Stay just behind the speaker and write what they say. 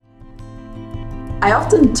I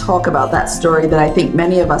often talk about that story that I think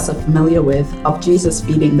many of us are familiar with of Jesus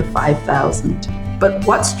feeding the 5,000. But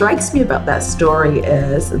what strikes me about that story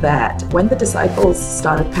is that when the disciples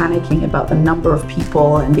started panicking about the number of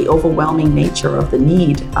people and the overwhelming nature of the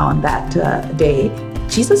need on that day,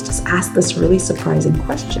 Jesus just asked this really surprising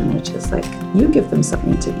question, which is like, you give them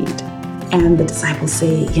something to eat. And the disciples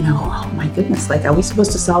say, oh my goodness, like, are we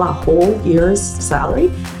supposed to sell our whole year's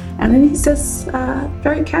salary? And then he says,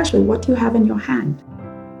 very casually, what do you have in your hand?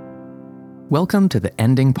 Welcome to the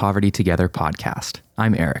Ending Poverty Together podcast.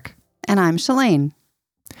 I'm Eric. And I'm Shalane.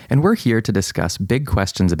 And we're here to discuss big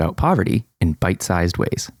questions about poverty in bite-sized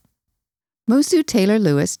ways. Musu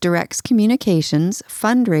Taylor-Lewis directs communications,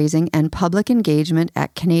 fundraising, and public engagement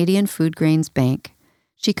at Canadian Foodgrains Bank.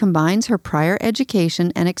 She combines her prior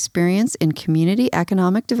education and experience in community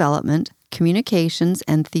economic development, communications,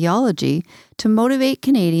 and theology to motivate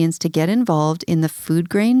Canadians to get involved in the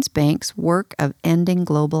Foodgrains Bank's work of ending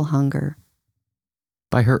global hunger.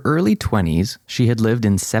 By her early 20s, she had lived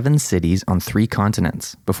in 7 cities on 3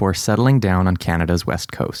 continents before settling down on Canada's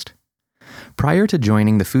west coast. Prior to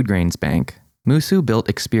joining the Foodgrains Bank, Musu built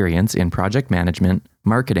experience in project management,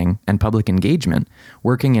 marketing, and public engagement,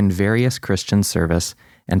 working in various Christian service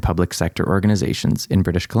and public sector organizations in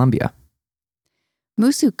British Columbia.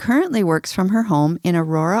 Musu currently works from her home in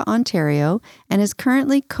Aurora, Ontario, and is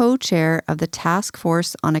currently co-chair of the Task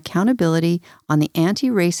Force on Accountability on the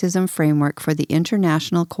Anti-Racism Framework for the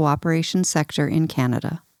International Cooperation Sector in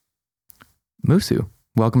Canada. Musu,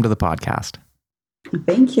 welcome to the podcast.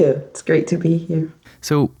 Thank you. It's great to be here.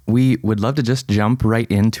 So we would love to just jump right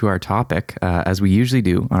into our topic, as we usually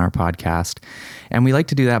do on our podcast. And we like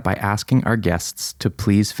to do that by asking our guests to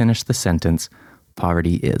please finish the sentence,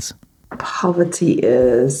 poverty is. Poverty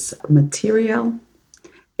is material.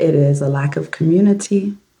 It is a lack of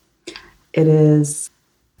community. It is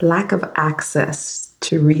lack of access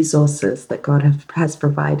to resources that God has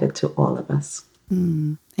provided to all of us.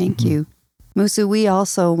 Thank you. Musu, we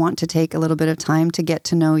also want to take a little bit of time to get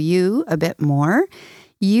to know you a bit more.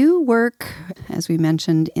 You work, as we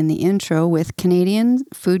mentioned in the intro, with Canadian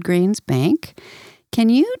Foodgrains Bank. Can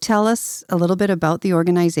you tell us a little bit about the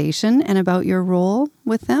organization and about your role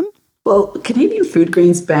with them? Well, Canadian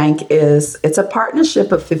Foodgrains Bank it's a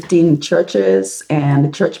partnership of 15 churches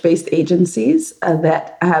and church-based agencies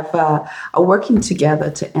that are working together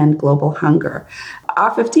to end global hunger. Our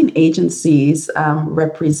 15 agencies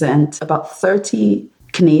represent about 30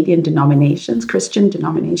 Canadian denominations, Christian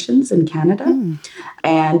denominations in Canada.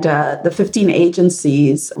 And the 15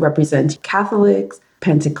 agencies represent Catholics,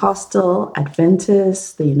 Pentecostal,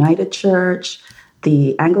 Adventists, the United Church,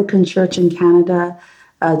 the Anglican Church in Canada,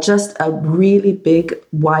 just a really big,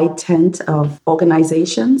 wide tent of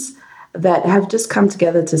organizations that have just come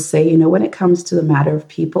together to say, when it comes to the matter of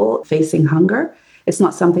people facing hunger, it's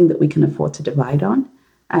not something that we can afford to divide on.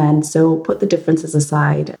 And so put the differences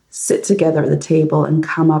aside, sit together at the table and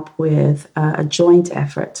come up with a joint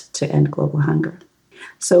effort to end global hunger.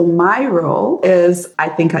 So my role is, I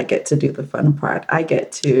think I get to do the fun part. I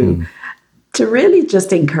get to really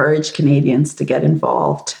just encourage Canadians to get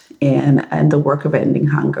involved in the work of ending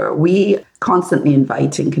hunger. We constantly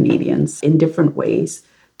inviting Canadians in different ways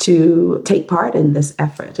to take part in this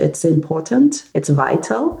effort. It's important, it's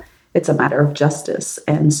vital, it's a matter of justice.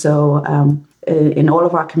 And so in all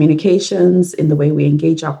of our communications, in the way we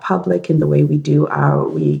engage our public, in the way we do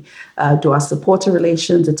our supporter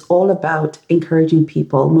relations, it's all about encouraging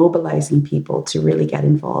people, mobilizing people to really get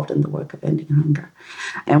involved in the work of ending hunger.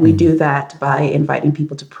 And we do that by inviting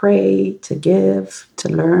people to pray, to give, to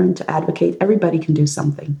learn, to advocate. Everybody can do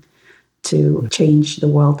something to change the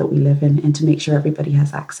world that we live in and to make sure everybody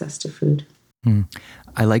has access to food.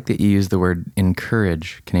 I like that you use the word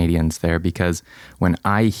encourage Canadians there, because when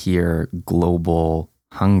I hear global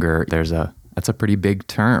hunger, that's a pretty big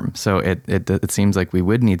term. So it seems like we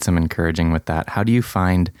would need some encouraging with that. How do you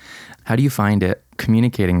find it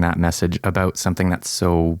communicating that message about something that's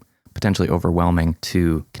so potentially overwhelming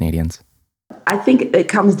to Canadians? I think it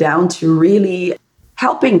comes down to really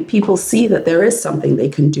helping people see that there is something they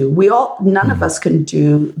can do. None of us can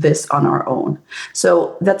do this on our own.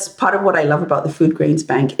 So that's part of what I love about the Foodgrains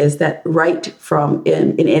Bank, is that right from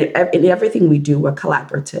in everything we do, we're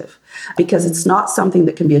collaborative, because it's not something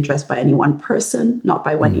that can be addressed by any one person, not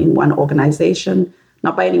by any one organization,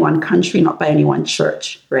 not by any one country, not by any one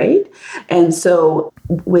church, right? And so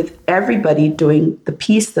with everybody doing the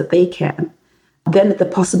piece that they can, then the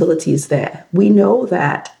possibility is there. We know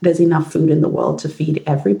that there's enough food in the world to feed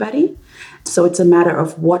everybody. So it's a matter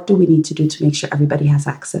of what do we need to do to make sure everybody has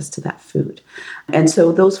access to that food. And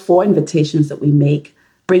so those 4 invitations that we make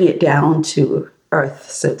bring it down to earth,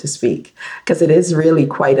 so to speak, because it is really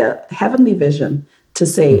quite a heavenly vision to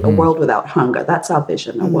say a world without hunger. That's our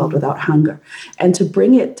vision, a world without hunger. And to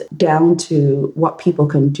bring it down to what people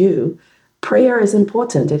can do, prayer is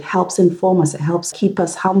important. It helps inform us. It helps keep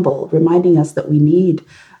us humble, reminding us that we need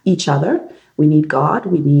each other. We need God.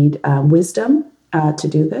 We need wisdom to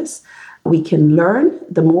do this. We can learn.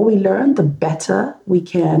 The more we learn, the better we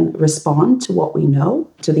can respond to what we know,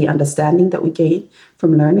 to the understanding that we gain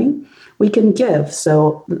from learning. We can give.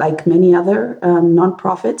 So like many other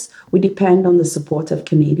nonprofits, we depend on the support of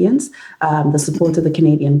Canadians, the support of the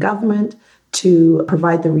Canadian government to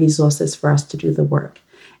provide the resources for us to do the work.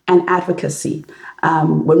 And advocacy.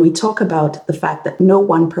 When we talk about the fact that no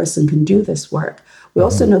one person can do this work, we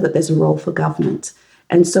also know that there's a role for government.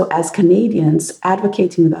 And so as Canadians,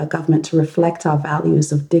 advocating with our government to reflect our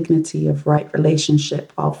values of dignity, of right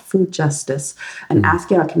relationship, of food justice, and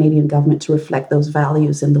asking our Canadian government to reflect those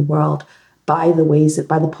values in the world by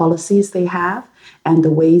the policies they have and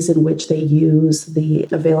the ways in which they use the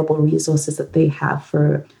available resources that they have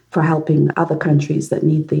for helping other countries that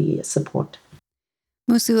need the support.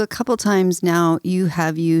 Musu, a couple times now you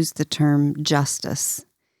have used the term justice.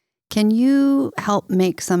 Can you help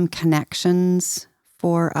make some connections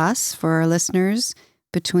for us, for our listeners,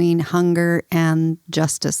 between hunger and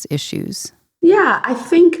justice issues? Yeah, I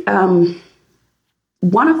think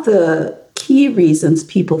one of the key reasons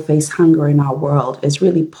people face hunger in our world is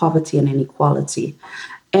really poverty and inequality.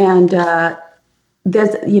 And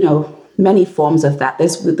there's, many forms of that.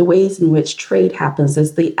 There's the ways in which trade happens.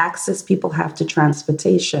 There's the access people have to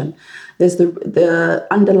transportation. There's the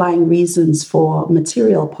underlying reasons for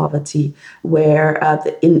material poverty, where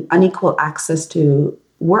the unequal access to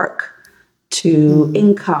work, to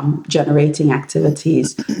income generating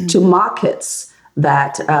activities, to markets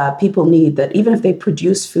that people need, that even if they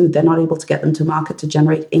produce food, they're not able to get them to market to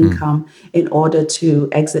generate income in order to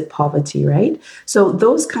exit poverty, right? So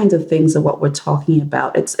those kinds of things are what we're talking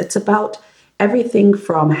about. It's about everything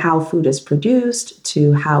from how food is produced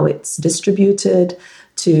to how it's distributed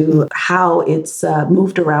to how it's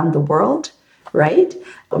moved around the world, right?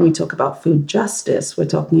 When we talk about food justice, we're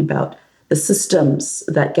talking about the systems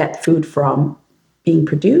that get food from being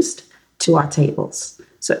produced to our tables.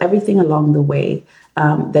 So everything along the way,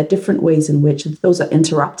 there are different ways in which those are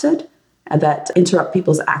interrupted, that interrupt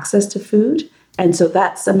people's access to food. And so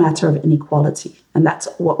that's a matter of inequality. And that's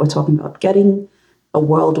what we're talking about, getting a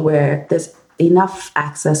world where there's enough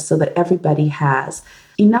access so that everybody has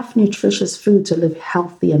enough nutritious food to live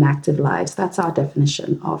healthy and active lives. That's our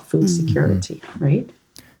definition of food security, right?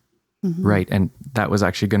 Right. And that was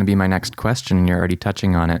actually going to be my next question, and you're already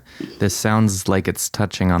touching on it. This sounds like it's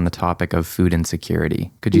touching on the topic of food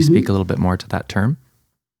insecurity. Could you speak a little bit more to that term?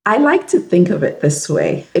 I like to think of it this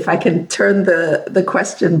way. If I can turn the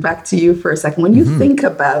question back to you for a second. When you think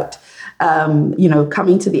about,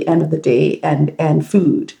 coming to the end of the day and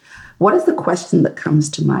food, what is the question that comes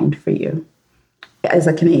to mind for you as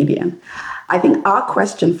a Canadian? I think our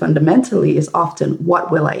question fundamentally is often,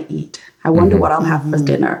 what will I eat? I wonder what I'll have for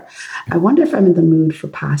dinner. I wonder if I'm in the mood for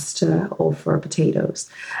pasta or for potatoes.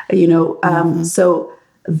 So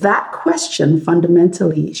that question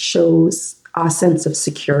fundamentally shows our sense of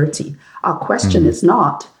security. Our question is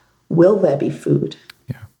not, will there be food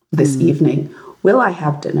this evening? Will I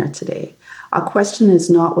have dinner today? Our question is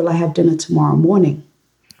not, will I have dinner tomorrow morning?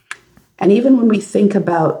 And even when we think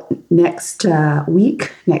about next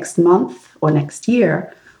week, next month, or next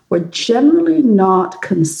year, we're generally not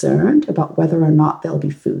concerned about whether or not there'll be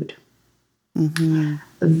food.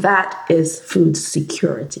 That is food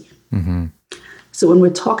security. So when we're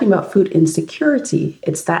talking about food insecurity,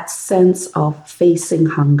 it's that sense of facing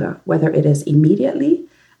hunger, whether it is immediately,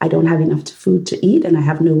 I don't have enough food to eat and I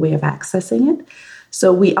have no way of accessing it.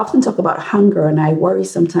 So we often talk about hunger, and I worry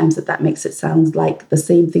sometimes that makes it sound like the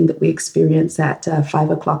same thing that we experience at 5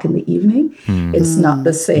 o'clock in the evening. It's not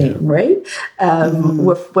the same, right?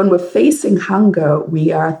 When we're facing hunger,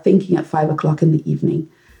 we are thinking at 5 o'clock in the evening,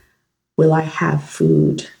 will I have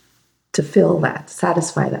food to fill that,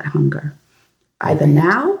 satisfy that hunger? Either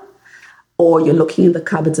now, or you're looking in the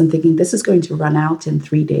cupboards and thinking, this is going to run out in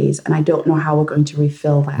 3 days, and I don't know how we're going to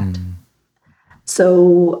refill that.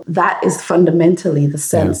 So that is fundamentally the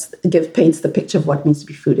sense, paints the picture of what means to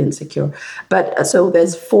be food insecure. But so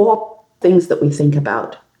there's 4 things that we think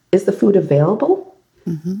about. Is the food available?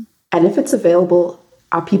 And if it's available,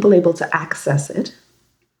 are people able to access it?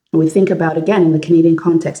 And we think about, again, in the Canadian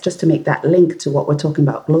context, just to make that link to what we're talking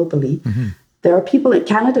about globally, There are people in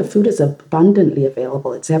Canada, food is abundantly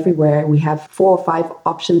available. It's everywhere. We have 4 or 5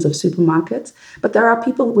 options of supermarkets, but there are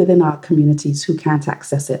people within our communities who can't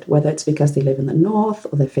access it, whether it's because they live in the north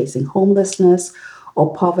or they're facing homelessness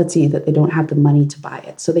or poverty, that they don't have the money to buy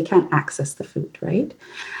it. So they can't access the food, right?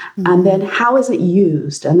 Mm-hmm. And then how is it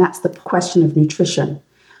used? And that's the question of nutrition.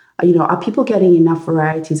 Are people getting enough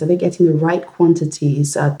varieties? Are they getting the right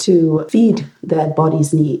quantities to feed their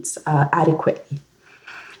body's needs adequately?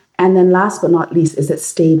 And then last but not least, is it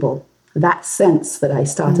stable? That sense that I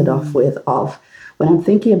started off with of when I'm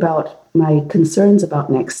thinking about my concerns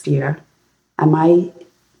about next year,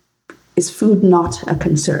 is food not a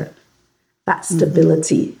concern? That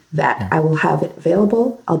stability that I will have it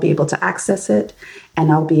available, I'll be able to access it,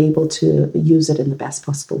 and I'll be able to use it in the best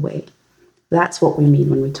possible way. That's what we mean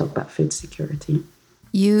when we talk about food security.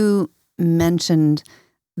 You mentioned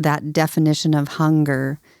that definition of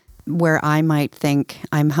hunger, where I might think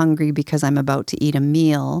I'm hungry because I'm about to eat a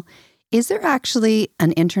meal. Is there actually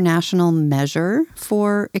an international measure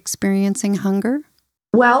for experiencing hunger?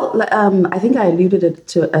 Well, I think I alluded it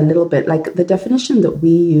to a little bit. Like the definition that we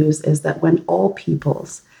use is that when all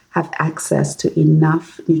peoples have access to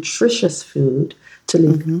enough nutritious food to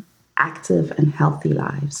live active and healthy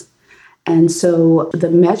lives. And so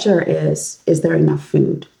the measure is there enough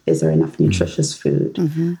food? Is there enough nutritious food?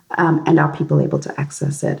 And are people able to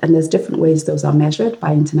access it? And there's different ways those are measured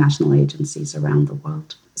by international agencies around the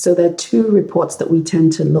world. So there are 2 reports that we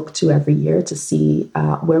tend to look to every year to see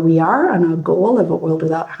where we are on our goal of a world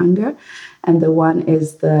without hunger. And the one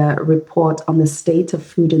is the report on the state of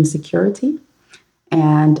food insecurity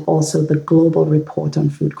and also the global report on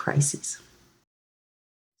food crises.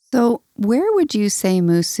 So where would you say,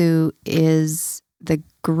 Musu, is the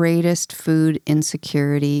greatest food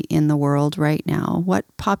insecurity in the world right now? What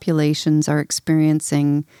populations are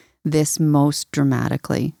experiencing this most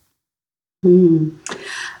dramatically?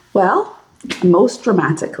 Well, most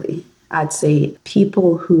dramatically, I'd say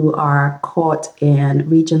people who are caught in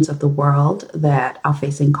regions of the world that are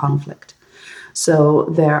facing conflict. So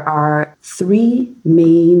there are 3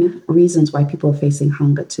 main reasons why people are facing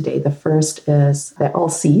hunger today. The first is they're all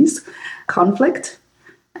C's, conflict.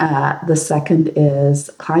 The second is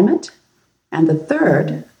climate. And the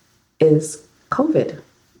third is COVID,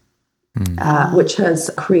 which has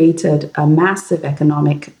created a massive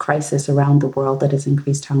economic crisis around the world that has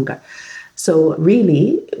increased hunger. So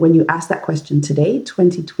really, when you ask that question today,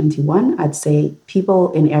 2021, I'd say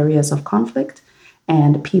people in areas of conflict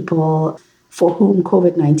and people for whom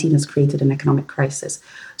COVID-19 has created an economic crisis.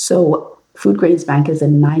 So Food Grains Bank is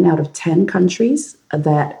in 9 out of 10 countries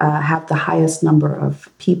that have the highest number of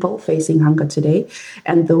people facing hunger today.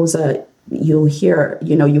 And those are, you'll hear,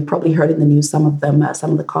 you've probably heard in the news some of them,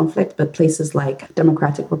 some of the conflict, but places like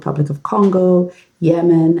Democratic Republic of Congo,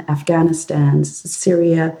 Yemen, Afghanistan,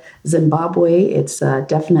 Syria, Zimbabwe, it's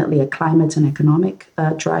definitely a climate and economic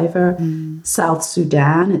driver. South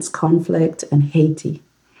Sudan, it's conflict, and Haiti.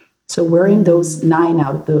 So we're in those 9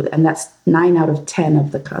 out of and that's 9 out of 10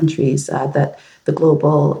 of the countries that the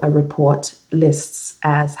global report lists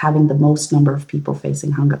as having the most number of people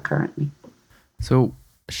facing hunger currently. So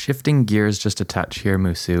shifting gears just a touch here,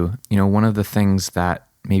 Musu, one of the things that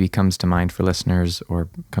maybe comes to mind for listeners or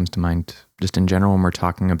comes to mind just in general when we're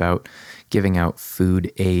talking about giving out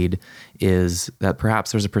food aid is that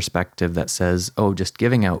perhaps there's a perspective that says, just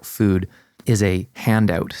giving out food is a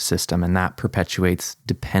handout system, and that perpetuates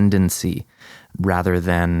dependency rather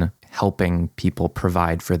than helping people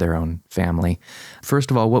provide for their own family. First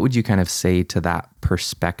of all, what would you kind of say to that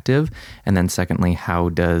perspective? And then secondly, how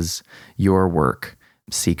does your work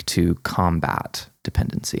seek to combat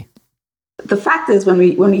dependency? The fact is, when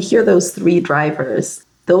we hear those 3 drivers,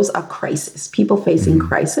 those are crises. People facing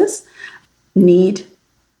crisis need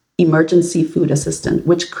emergency food assistance,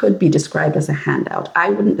 which could be described as a handout.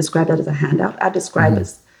 I wouldn't describe that as a handout. I describe it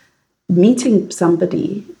as meeting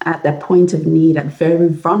somebody at that point of need, at very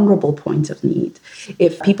vulnerable point of need.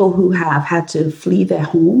 If people who have had to flee their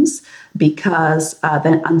homes because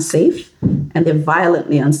they're unsafe and they're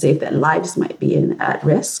violently unsafe, their lives might be at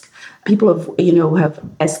risk. People have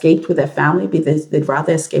escaped with their family because they'd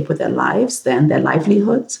rather escape with their lives than their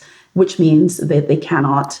livelihoods, which means that they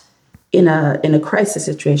cannot, in a crisis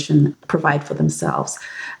situation, provide for themselves.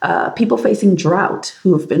 People facing drought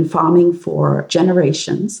who have been farming for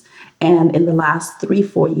generations And in the last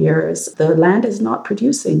 3-4 years, the land is not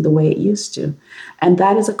producing the way it used to. And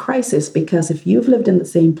that is a crisis, because if you've lived in the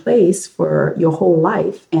same place for your whole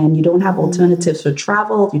life and you don't have alternatives for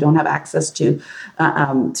travel, you don't have access to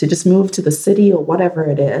just move to the city or whatever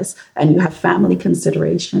it is, and you have family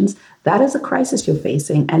considerations, that is a crisis you're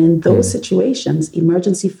facing. And in those situations,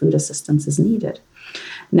 emergency food assistance is needed.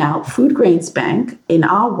 Now, Food Grains Bank, in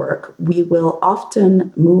our work, we will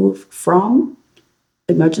often move from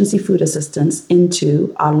emergency food assistance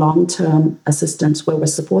into our long-term assistance, where we're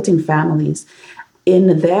supporting families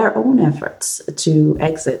in their own efforts to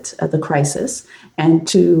exit the crisis and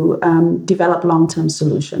to develop long-term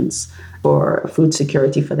solutions for food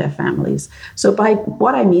security for their families. So by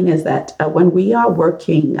what I mean is that when we are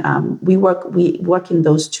working, we work in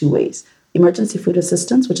those two ways. Emergency food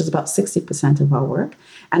assistance, which is about 60% of our work,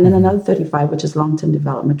 and then another 35%, which is long-term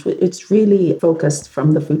development. It's really focused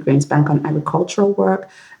from the Food Grains Bank on agricultural work,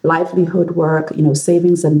 livelihood work,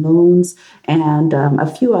 savings and loans, and a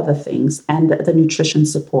few other things, and the nutrition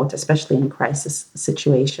support, especially in crisis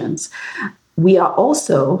situations. We are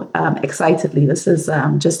also, excitedly, this is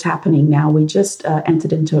just happening now, we just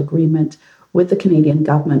entered into agreement with the Canadian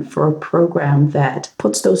government for a program that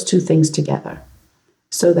puts those two things together,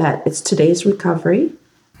 so that it's today's recovery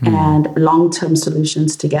and long-term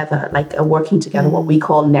solutions together, like working together, what we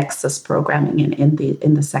call nexus programming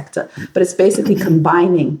in the sector. But it's basically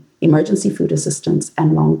combining emergency food assistance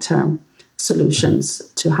and long-term solutions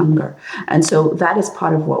to hunger. And so that is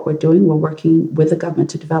part of what we're doing. We're working with the government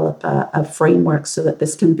to develop a framework so that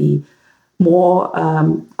this can be more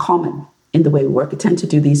common in the way we work. We tend to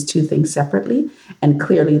do these two things separately, and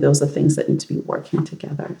clearly those are things that need to be working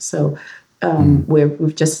together. So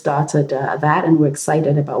we've just started that, and we're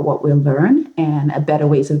excited about what we'll learn and better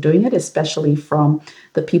ways of doing it, especially from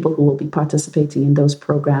the people who will be participating in those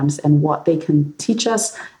programs, and what they can teach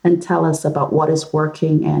us and tell us about what is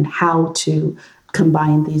working and how to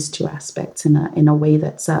combine these two aspects in a way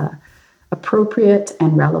that's appropriate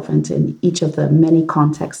and relevant in each of the many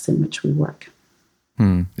contexts in which we work.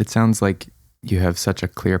 It sounds like you have such a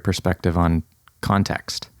clear perspective on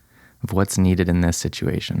context of what's needed in this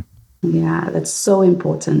situation. Yeah, that's so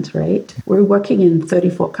important, right? We're working in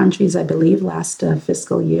 34 countries, I believe, last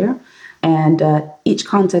fiscal year. And each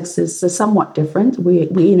context is somewhat different. We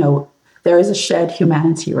there is a shared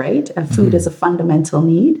humanity, right? Food is a fundamental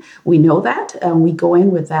need. We know that. We go in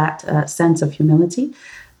with that sense of humility.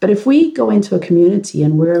 But if we go into a community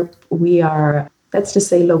and we are, let's just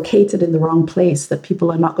say, located in the wrong place, that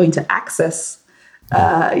people are not going to access,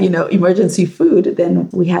 emergency food, then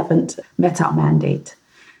we haven't met our mandate.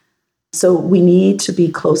 So we need to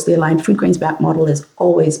be closely aligned. Food Grains Bank model is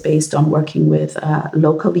always based on working with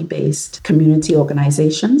locally based community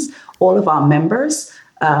organizations. All of our members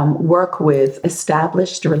work with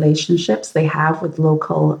established relationships they have with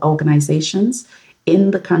local organizations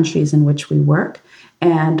in the countries in which we work.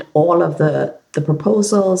 And all of the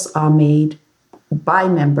proposals are made by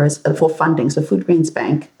members for funding. So Food Grains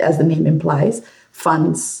Bank, as the name implies,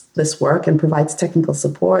 funds this work and provides technical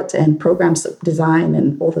support and programs design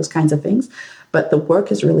and all those kinds of things. But the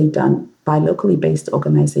work is really done by locally based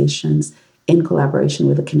organizations in collaboration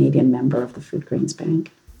with a Canadian member of the Food Grains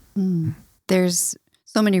Bank. There's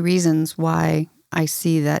so many reasons why I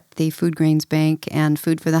see that the Food Grains Bank and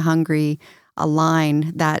Food for the Hungry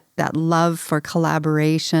align, that love for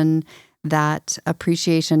collaboration, that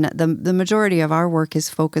appreciation. The majority of our work is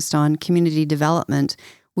focused on community development.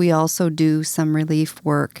 We also do some relief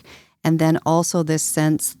work. And then also this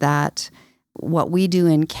sense that what we do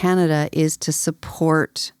in Canada is to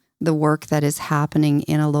support the work that is happening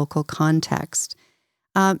in a local context.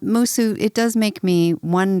 Musu, it does make me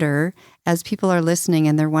wonder, as people are listening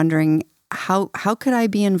and they're wondering, how could I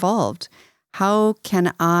be involved? How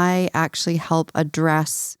can I actually help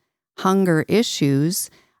address hunger issues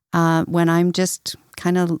when I'm just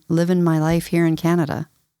kind of living my life here in Canada?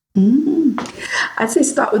 I'd say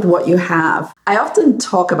start with what you have. I often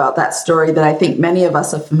talk about that story that I think many of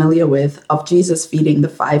us are familiar with, of Jesus feeding the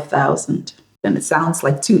 5,000. And it sounds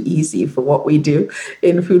like too easy for what we do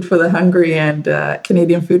in Food for the Hungry and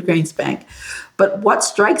Canadian Food Grains Bank. But what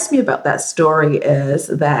strikes me about that story is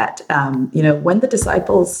that, when the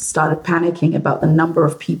disciples started panicking about the number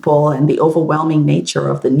of people and the overwhelming nature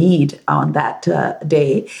of the need on that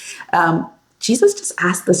day, Jesus just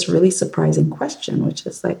asked this really surprising question, which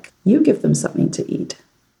is like, you give them something to eat.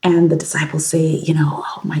 And the disciples say,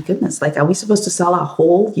 oh my goodness, like, are we supposed to sell our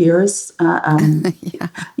whole year's, are we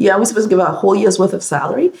supposed to give our whole year's worth of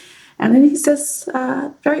salary? And then he says,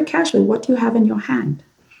 very casually, what do you have in your hand?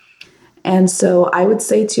 And so I would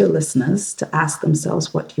say to your listeners to ask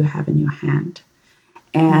themselves, what do you have in your hand?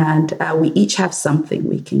 And we each have something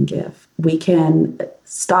we can give. We can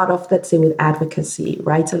start off, let's say, with advocacy,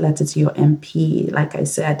 write a letter to your MP. Like I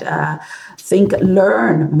said,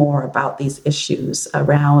 learn more about these issues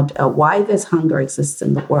around why this hunger exists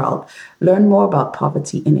in the world. Learn more about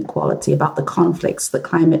poverty, inequality, about the conflicts, the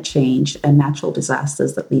climate change, and natural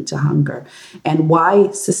disasters that lead to hunger, and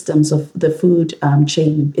why systems of the food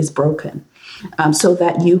chain is broken. So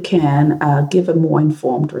that you can give a more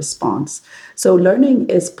informed response. So learning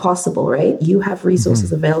is possible, right? You have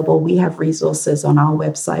resources available. We have resources on our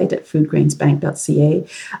website at foodgrainsbank.ca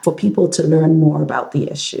for people to learn more about the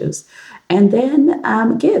issues. And then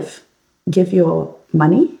give your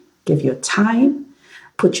money, give your time,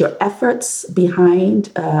 put your efforts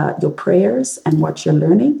behind your prayers and what you're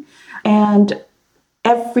learning. And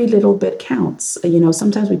every little bit counts.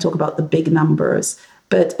 Sometimes we talk about the big numbers,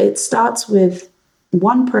 but it starts with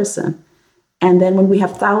one person. And then when we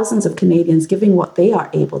have thousands of Canadians giving what they are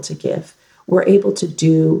able to give, we're able to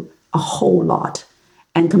do a whole lot.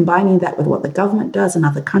 And combining that with what the government does and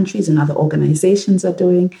other countries and other organizations are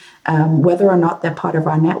doing, whether or not they're part of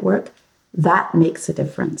our network, that makes a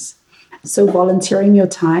difference. So volunteering your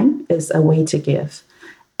time is a way to give.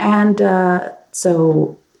 And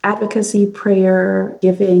so advocacy, prayer,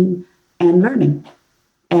 giving, and learning.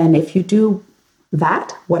 And if you do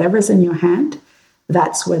that, whatever's in your hand,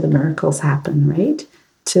 that's where the miracles happen, right?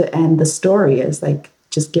 And the story is like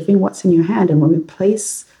just giving what's in your hand. And when we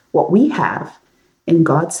place what we have in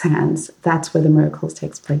God's hands, that's where the miracles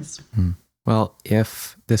takes place. Well,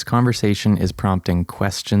 if this conversation is prompting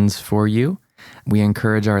questions for you, we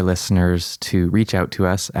encourage our listeners to reach out to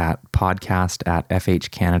us at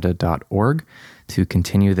podcast@fhcanada.org to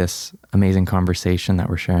continue this amazing conversation that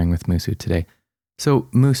we're sharing with Musu today. So,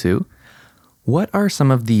 Musu, what are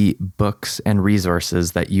some of the books and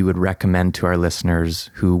resources that you would recommend to our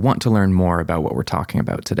listeners who want to learn more about what we're talking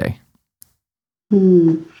about today?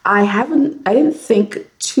 I didn't think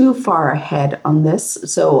too far ahead on this.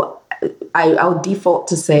 So I'll default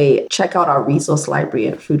to say, check out our resource library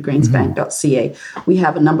at foodgrainsbank.ca. We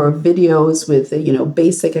have a number of videos with,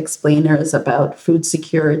 basic explainers about food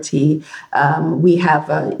security. We have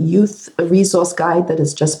a youth resource guide that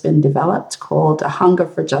has just been developed called Hunger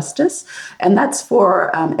for Justice. And that's for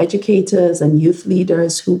educators and youth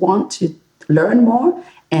leaders who want to learn more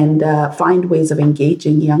and find ways of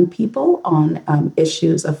engaging young people on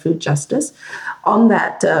issues of food justice. On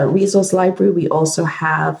that resource library, we also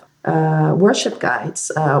have worship guides.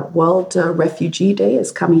 World Refugee Day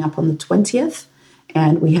is coming up on the 20th,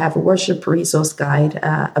 and we have a worship resource guide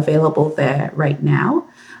available there right now.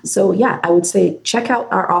 So I would say check out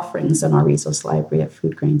our offerings on our resource library at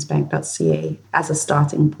foodgrainsbank.ca as a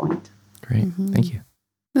starting point. Great. Thank you.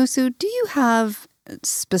 Musu, do you have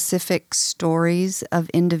specific stories of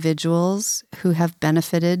individuals who have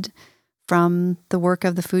benefited from the work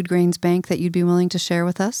of the Food Grains Bank that you'd be willing to share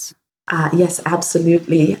with us? Yes,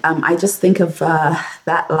 absolutely. I just think of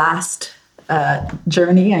that last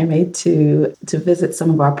journey I made to visit some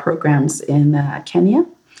of our programs in Kenya.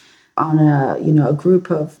 On a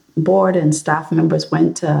group of board and staff members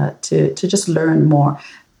went to just learn more.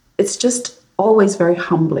 It's just always very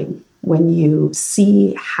humbling when you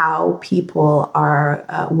see how people are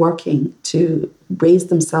working to raise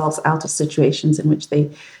themselves out of situations in which they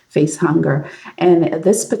face hunger. And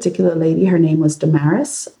this particular lady, her name was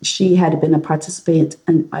Damaris. She had been a participant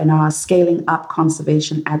in our Scaling Up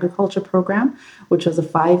Conservation Agriculture program, which was a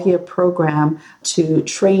 5-year program to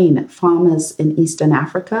train farmers in Eastern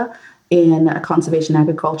Africa in conservation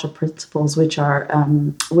agriculture principles, which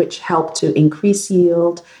help to increase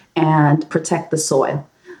yield and protect the soil.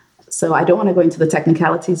 So I don't want to go into the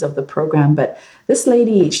technicalities of the program, but this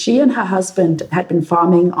lady, she and her husband had been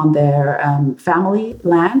farming on their family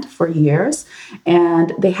land for years,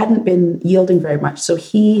 and they hadn't been yielding very much. So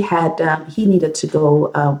he needed to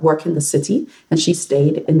go work in the city, and she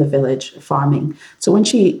stayed in the village farming. So when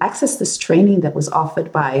she accessed this training that was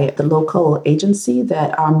offered by the local agency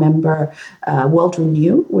that our member World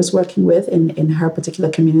Renew was working with in her particular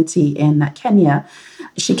community in Kenya,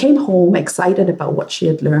 she came home excited about what she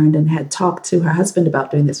had learned and had talked to her husband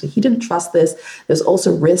about doing this. But he didn't trust this. There's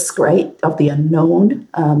also risk, right, of the unknown.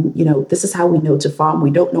 This is how we know to farm. We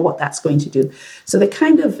don't know what that's going to do. So they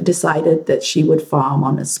kind of decided that she would farm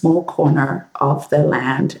on a small corner of their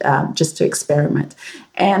land just to experiment.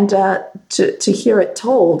 And to hear it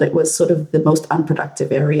told, it was sort of the most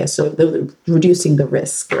unproductive area. So they were reducing the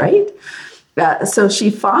risk, right? So she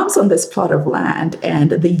farms on this plot of land,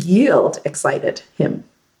 and the yield excited him.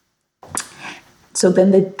 So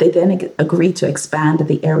then they then agree to expand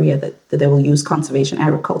the area that they will use conservation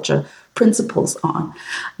agriculture principles on.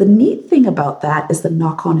 The neat thing about that is the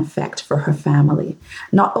knock-on effect for her family.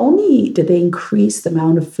 Not only did they increase the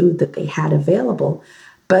amount of food that they had available,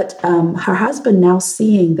 but her husband, now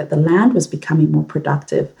seeing that the land was becoming more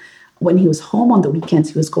productive, when he was home on the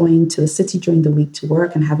weekends, he was going to the city during the week to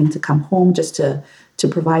work and having to come home just to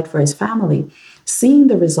provide for his family. Seeing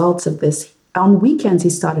the results of this, on weekends, he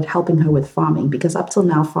started helping her with farming, because up till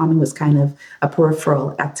now, farming was kind of a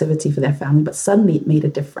peripheral activity for their family, but suddenly it made a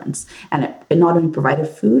difference. And it not only provided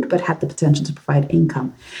food, but had the potential to provide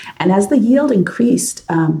income. And as the yield increased,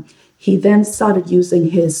 he then started using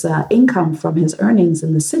his income from his earnings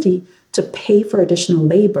in the city to pay for additional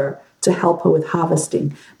labor to help her with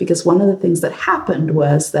harvesting. Because one of the things that happened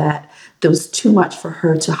was that there was too much for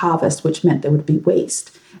her to harvest, which meant there would be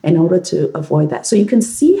waste, in order to avoid that. So you can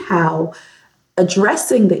see how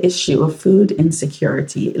addressing the issue of food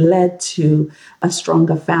insecurity led to a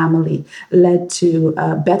stronger family, led to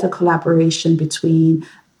better collaboration between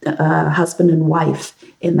husband and wife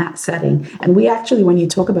in that setting. And we actually, when you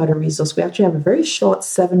talk about a resource, we actually have a very short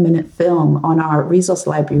 7-minute film on our resource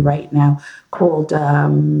library right now called,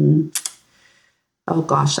 I've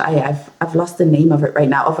lost the name of it right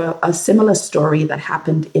now, of a similar story that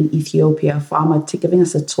happened in Ethiopia, a farmer giving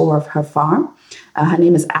us a tour of her farm. Her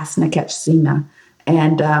name is Asnakech Zima.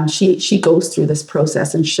 And she goes through this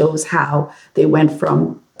process and shows how they went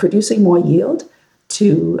from producing more yield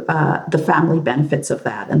to the family benefits of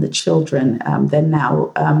that, and the children then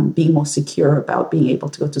now being more secure about being able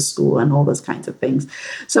to go to school and all those kinds of things.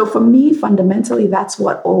 So for me, fundamentally, that's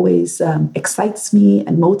what always excites me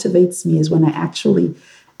and motivates me, is when I actually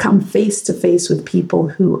come face to face with people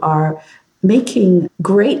who are making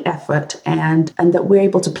great effort, and that we're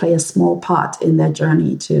able to play a small part in their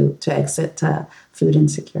journey to exit food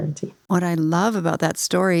insecurity. What I love about that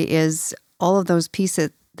story is all of those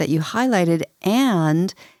pieces that you highlighted,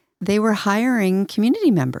 and they were hiring community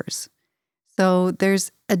members. So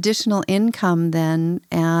there's additional income then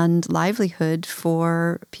and livelihood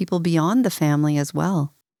for people beyond the family as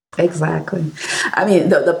well. Exactly. I mean,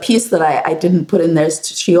 the piece that I didn't put in there is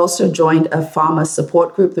she also joined a farmer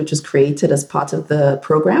support group, which was created as part of the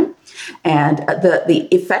program. And the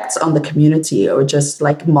effects on the community are just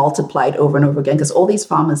like multiplied over and over again, because all these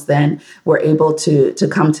farmers then were able to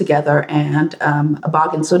come together and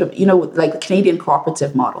bargain, sort of, like the Canadian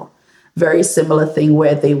cooperative model. Very similar thing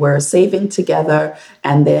where they were saving together,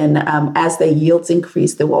 and then as their yields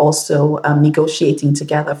increased, they were also negotiating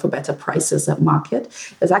together for better prices at market.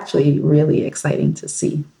 It's actually really exciting to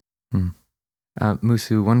see.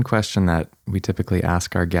 Musu, one question that we typically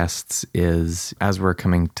ask our guests is, as we're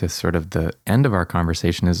coming to sort of the end of our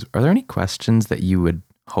conversation, is, are there any questions that you would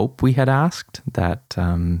hope we had asked that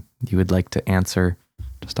you would like to answer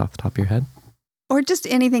just off the top of your head? Or just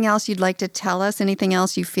anything else you'd like to tell us, anything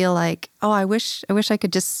else you feel like, oh, I wish I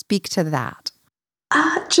could just speak to that.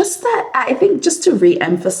 Just that, I think, just to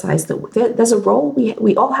re-emphasize that there's a role,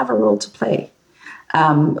 we all have a role to play.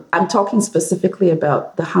 I'm talking specifically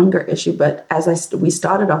about the hunger issue, but as we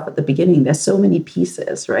started off at the beginning, there's so many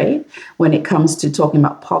pieces, right? When it comes to talking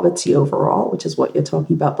about poverty overall, which is what you're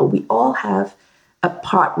talking about, but we all have a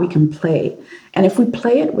part we can play. And if we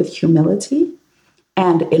play it with humility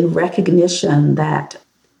and in recognition that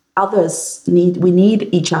we need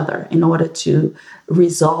each other in order to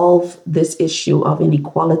resolve this issue of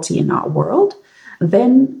inequality in our world,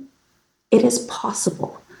 then it is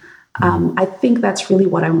possible. I think that's really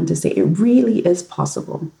what I want to say. It really is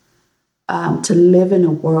possible to live in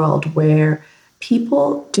a world where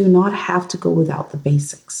people do not have to go without the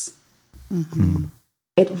basics. Mm-hmm.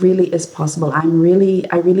 It really is possible. I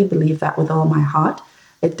really believe that with all my heart.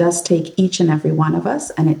 It does take each and every one of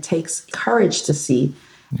us, and it takes courage to see,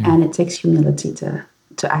 and it takes humility to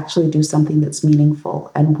actually do something that's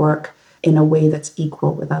meaningful and work in a way that's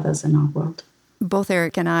equal with others in our world. Both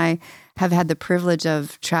Eric and I have had the privilege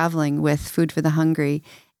of traveling with Food for the Hungry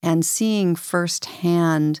and seeing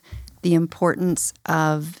firsthand the importance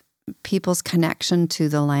of people's connection to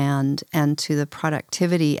the land and to the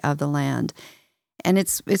productivity of the land. And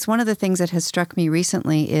it's one of the things that has struck me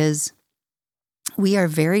recently is we are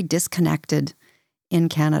very disconnected in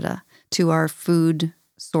Canada to our food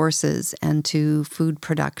sources and to food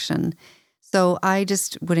production. So I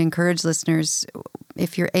just would encourage listeners,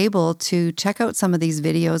 if you're able, to check out some of these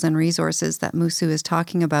videos and resources that Musu is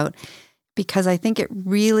talking about, because I think it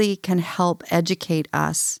really can help educate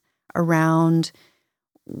us around,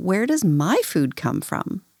 where does my food come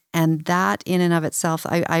from? And that in and of itself,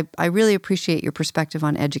 I really appreciate your perspective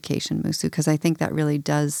on education, Musu, because I think that really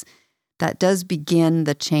does that does begin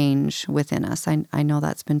the change within us. I know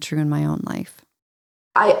that's been true in my own life.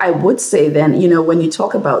 I would say then, when you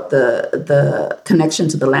talk about the connection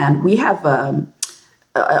to the land, we have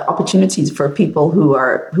opportunities for people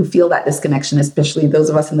who feel that disconnection, especially those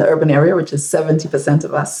of us in the urban area, which is 70%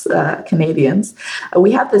 of us Canadians.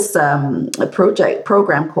 We have this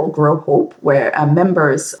program called Grow Hope, where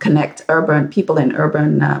members connect urban people in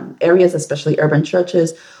urban areas, especially urban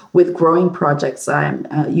churches, with growing projects.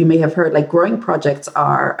 You may have heard, growing projects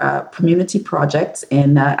are community projects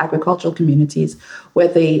in agricultural communities where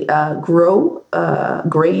they grow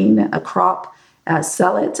grain, a crop,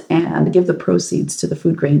 sell it, and give the proceeds to the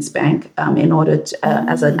Food Grains Bank in order to,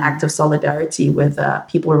 as an act of solidarity with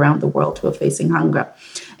people around the world who are facing hunger.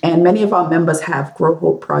 And many of our members have Grow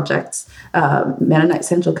Hope projects. Mennonite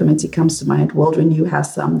Central Committee comes to mind. World Renew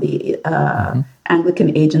has some. The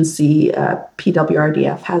Anglican Agency,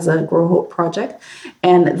 PWRDF, has a Grow Hope project.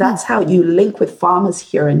 And that's how you link with farmers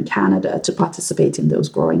here in Canada to participate in those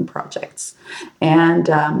growing projects. And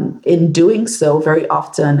in doing so, very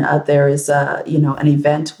often there is an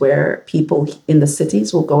event where people in the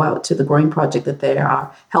cities will go out to the growing project that they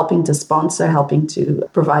are helping to sponsor, helping to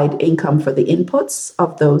provide income for the inputs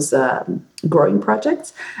of those growing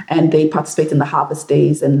projects. And they participate in the harvest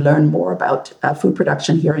days and learn more about food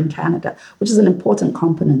production here in Canada, which is an important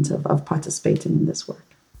component of participating in this work.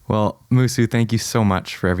 Well, Musu, thank you so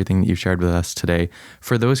much for everything that you've shared with us today.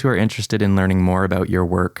 For those who are interested in learning more about your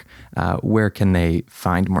work, where can they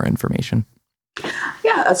find more information?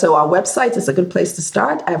 Yeah, so our website is a good place to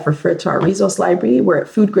start. I've referred to our resource library. We're at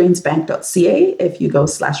foodgrainsbank.ca. If you go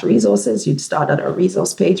 /resources, you'd start at our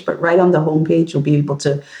resource page, but right on the homepage, you'll be able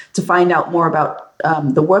to find out more about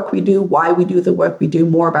the work we do, why we do the work we do,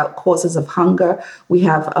 more about causes of hunger. We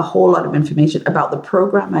have a whole lot of information about the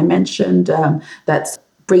program I mentioned that's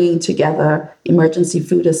bringing together emergency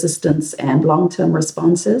food assistance and long-term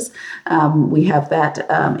responses. We have that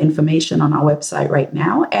information on our website right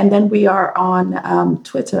now. And then we are on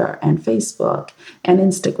Twitter and Facebook and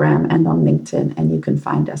Instagram and on LinkedIn. And you can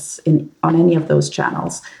find us on any of those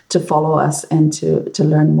channels to follow us and to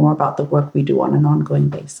learn more about the work we do on an ongoing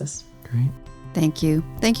basis. Great. Thank you.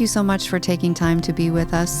 Thank you so much for taking time to be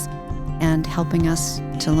with us and helping us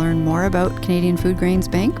to learn more about Canadian Food Grains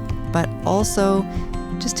Bank, but also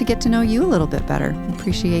just to get to know you a little bit better.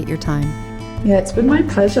 Appreciate your time. Yeah, it's been my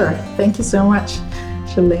pleasure. Thank you so much,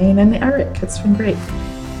 Shalane and Eric. It's been great.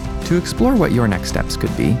 To explore what your next steps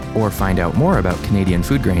could be, or find out more about Canadian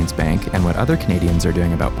Food Grains Bank and what other Canadians are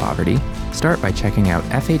doing about poverty, start by checking out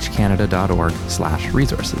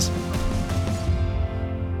fhcanada.org/resources.